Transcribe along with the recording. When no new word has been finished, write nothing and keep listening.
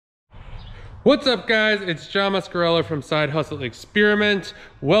What's up, guys? It's John Mascarello from Side Hustle Experiment.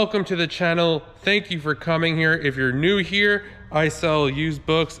 Welcome to the channel. Thank you for coming here. If you're new here, I sell used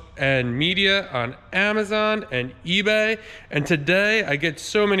books and media on Amazon and eBay. And today I get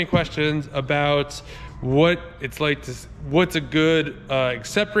so many questions about what it's like to, what's a good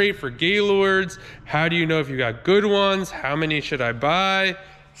accept rate for Gaylords? How do you know if you got good ones? How many should I buy?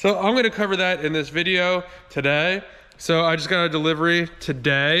 So I'm gonna cover that in this video today. So I just got a delivery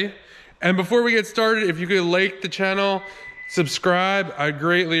today. And before we get started, if you could like the channel, subscribe, I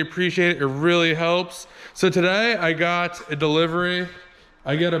greatly appreciate it. It really helps. So today I got a delivery.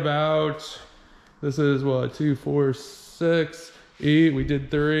 I get about, this is what, 2, 4, 6, 8, we did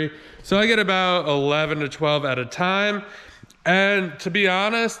 3. So I get about 11 to 12 at a time. And to be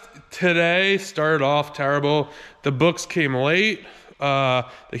honest, today started off terrible. The books came late.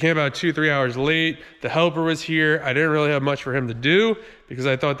 They came about 2-3 hours late. The helper was here. I didn't really have much for him to do because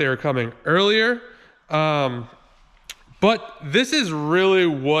I thought they were coming earlier. But this is really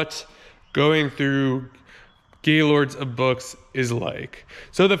what going through Gaylords of books is like.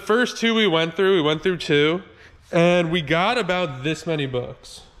 So the first two we went through 2, and we got about this many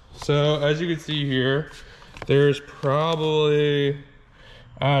books. So as you can see here, there's probably,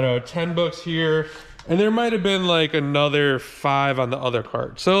 I don't know, 10 books here. And there might have been like another 5 on the other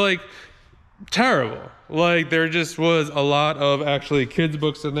cart. So like, terrible. Like there just was a lot of actually kids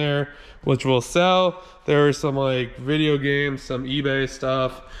books in there, which will sell. There were some like video games, some eBay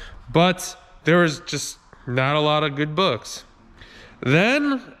stuff, but there was just not a lot of good books.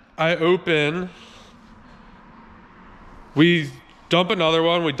 Then I open, we dump another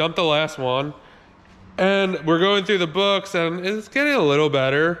one, we dump the last one, and we're going through the books and it's getting a little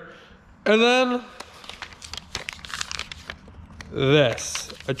better. And then this,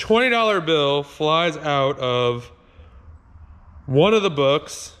 a $20 bill flies out of one of the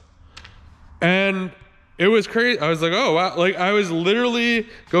books, and it was crazy. I was like, oh wow, like I was literally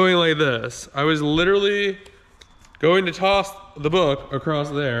going like this. I was literally going to toss the book across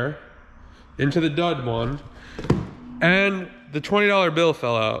there into the dud one, and the $20 bill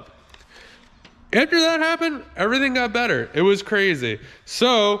fell out. After that happened, everything got better. It was crazy.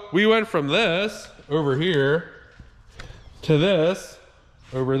 So we went from this over here to this,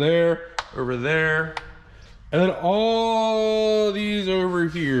 over there, and then all these over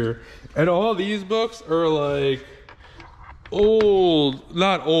here. And all these books are like old,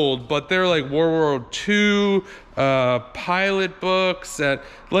 not old, but they're like World War II pilot books at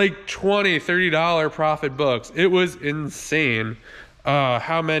like $20, $30 profit books. It was insane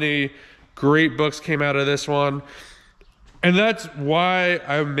how many great books came out of this one. And that's why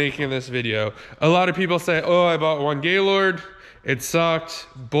I'm making this video. A lot of people say, oh, I bought one Gaylord, it sucked,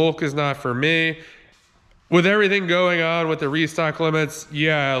 bulk is not for me. With everything going on with the restock limits,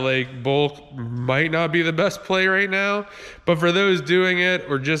 yeah, like bulk might not be the best play right now. But for those doing it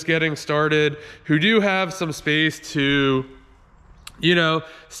or just getting started who do have some space to, you know,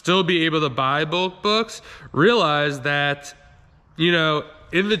 still be able to buy bulk books, realize that, you know,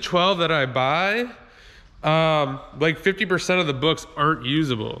 in the 12 that I buy, like 50% of the books aren't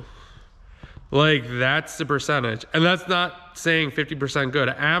usable. Like that's the percentage. And that's not saying 50% go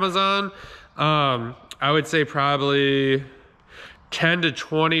to Amazon. I would say probably 10 to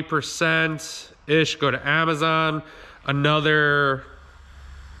 20% ish go to Amazon. Another,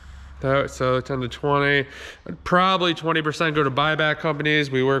 so 10 to 20, probably 20% go to buyback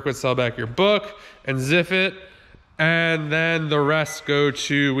companies. We work with Sell Back Your Book and Zip It. And then the rest go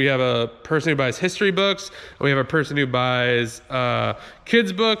to, we have a person who buys history books, and we have a person who buys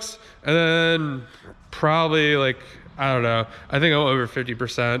kids books, and then probably like, I don't know, I think I'm over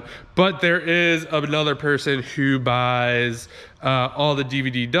 50%. But there is another person who buys all the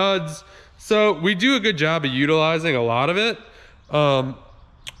DVD duds. So we do a good job of utilizing a lot of it.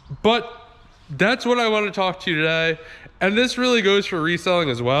 But that's what I want to talk to you today. And this really goes for reselling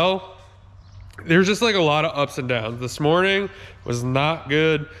as well. There's just like a lot of ups and downs. This morning was not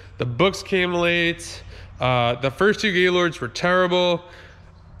good. The books came late. The first 2 Gaylords were terrible.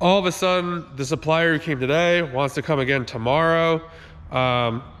 All of a sudden, the supplier who came today wants to come again tomorrow,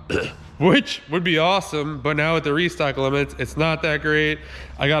 which would be awesome. But now with the restock limits, it's not that great.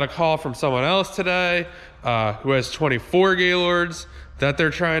 I got a call from someone else today who has 24 Gaylords that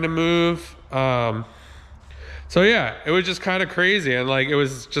they're trying to move. So yeah, it was just kind of crazy. And like, it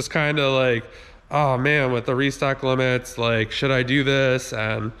was just kind of like, oh man, with the restock limits, like, should I do this?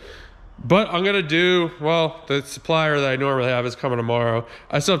 But I'm gonna do, well, the supplier that I normally have is coming tomorrow.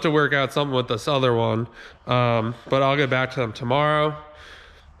 I still have to work out something with this other one, but I'll get back to them tomorrow.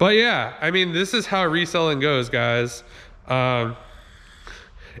 But yeah, I mean, this is how reselling goes, guys.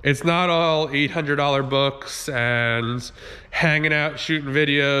 It's not all $800 books and hanging out, shooting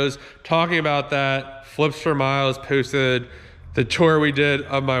videos, talking about that. Flips for Miles posted the tour we did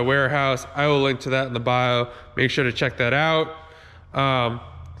of my warehouse. I will link to that in the bio. Make sure to check that out.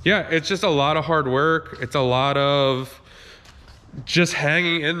 Yeah, it's just a lot of hard work. It's a lot of just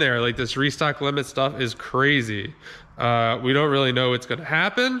hanging in there. Like, this restock limit stuff is crazy. We don't really know what's gonna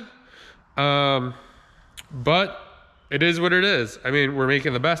happen, but it is what it is. I mean, we're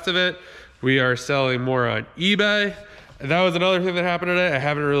making the best of it. We are selling more on eBay. And that was another thing that happened today. I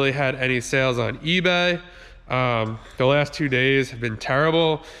haven't really had any sales on eBay. The last 2 days have been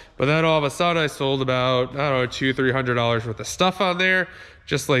terrible, but then all of a sudden I sold about, I don't know, $200-300 worth of stuff on there,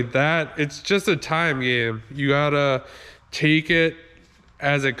 just like that. It's just a time game. You gotta take it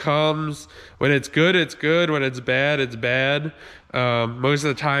as it comes. When it's good, it's good. When it's bad, it's bad. Most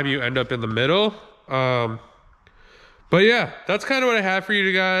of the time you end up in the middle. But yeah, that's kind of what I have for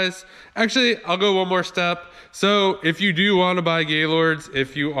you guys. Actually, I'll go one more step. So if you do want to buy Gaylords,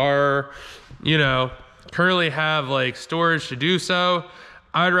 if you are, you know, currently have like storage to do so,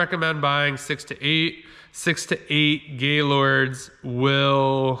 I'd recommend buying 6 to 8. 6 to 8 Gaylords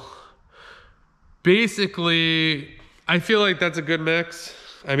will basically, I feel like that's a good mix.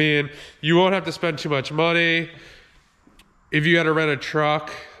 I mean, you won't have to spend too much money. If you got to rent a truck,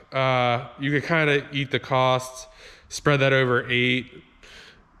 you could kind of eat the costs, spread that over 8.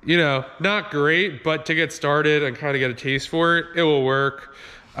 You know, not great, but to get started and kind of get a taste for it, it will work.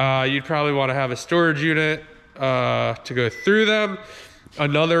 You'd probably want to have a storage unit to go through them.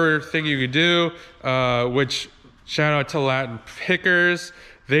 Another thing you could do, which shout out to Latin Pickers,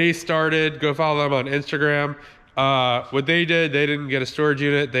 they started, go follow them on Instagram. What they did, they didn't get a storage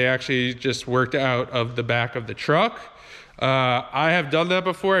unit. They actually just worked out of the back of the truck. I have done that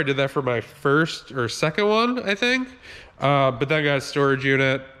before. I did that for my first or second one, I think. But then I got a storage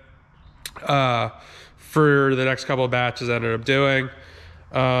unit for the next couple of batches I ended up doing.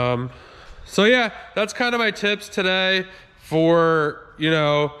 So yeah, that's kind of my tips today for, you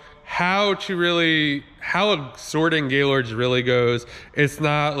know, how sorting Gaylords really goes. It's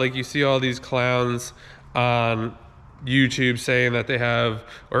not like you see all these clowns on YouTube saying that they have,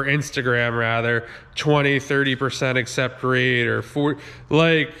 or Instagram rather, 20-30% accept rate or 40.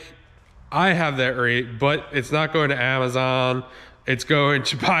 Like, I have that rate, but it's not going to Amazon. It's going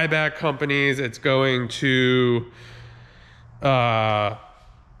to buyback companies. It's going to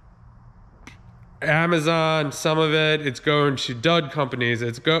Amazon, some of it. It's going to dud companies.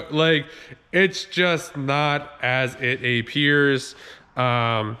 It's just not as it appears.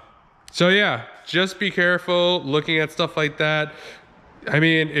 So yeah, just be careful looking at stuff like that. I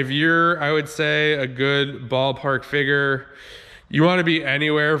mean, if you're, I would say, a good ballpark figure, you want to be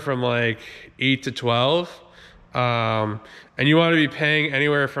anywhere from like 8 to 12. And you want to be paying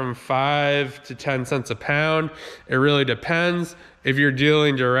anywhere from 5 to 10 cents a pound. It really depends. If you're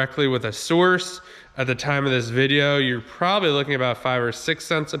dealing directly with a source, at the time of this video, you're probably looking about 5 or 6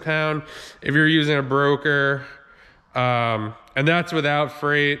 cents a pound. If you're using a broker, and that's without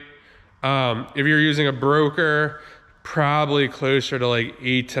freight. If you're using a broker, probably closer to like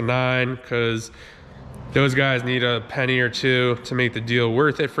 8 to 9, because those guys need a penny or two to make the deal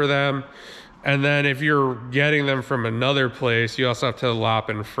worth it for them. And then if you're getting them from another place, you also have to lop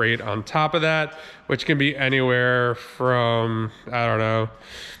in freight on top of that, which can be anywhere from, I don't know,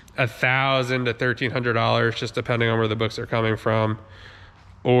 $1,000 to $1,300, just depending on where the books are coming from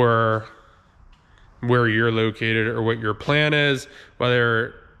or where you're located or what your plan is,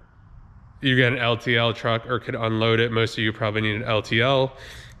 whether you get an LTL truck or could unload it. Most of you probably need an LTL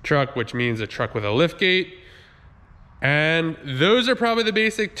truck, which means a truck with a lift gate. And those are probably the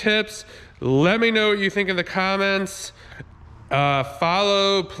basic tips. Let me know what you think in the comments.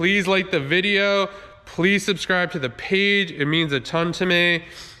 Follow, please like the video. Please subscribe to the page. It means a ton to me.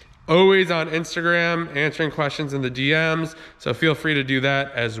 Always on Instagram, answering questions in the DMs. So feel free to do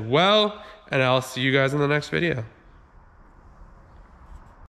that as well. And I'll see you guys in the next video.